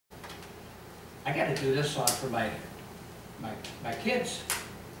I got to do this song for my kids,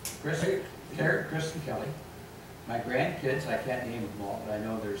 Chris and Kelly. My grandkids, I can't name them all, but I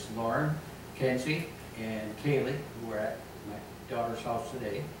know there's Lauren, Kenzie, and Kaylee, who are at my daughter's house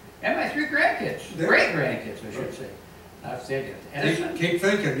today. And my 3 grandkids, great-grandkids, I should say. I've said it. Edison, keep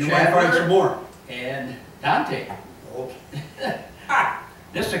thinking, you might find some more. And Dante. Oh.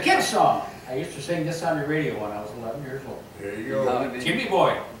 This is a kid's song. I used to sing this on the radio when I was 11 years old. There you go. Jimmy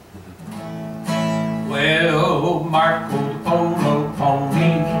Boy. Well, Marco the Polo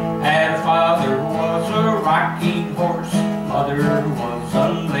pony had a father who was a rocking horse. Mother was a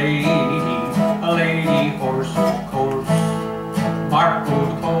lady horse, of course. Marco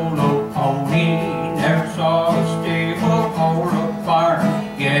the Polo pony never saw a stable or a farm,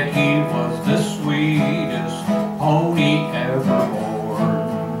 yet he was the sweetest pony ever born.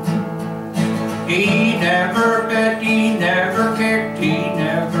 He never bet, he never kicked, he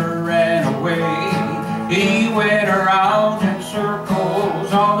never ran away. He went around in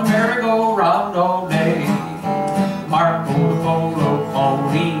circles on the merry-go-round all day. Marco the Polo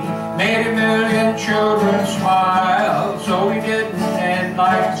pony made a million children smile, so he didn't end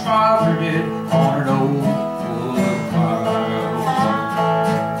like his father did on an old wood pile.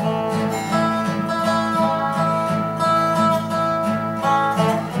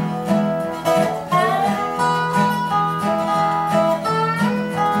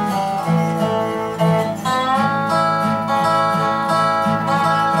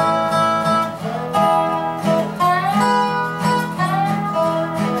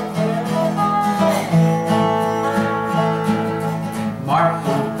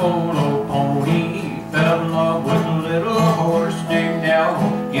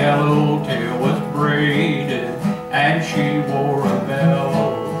 Yellow tail.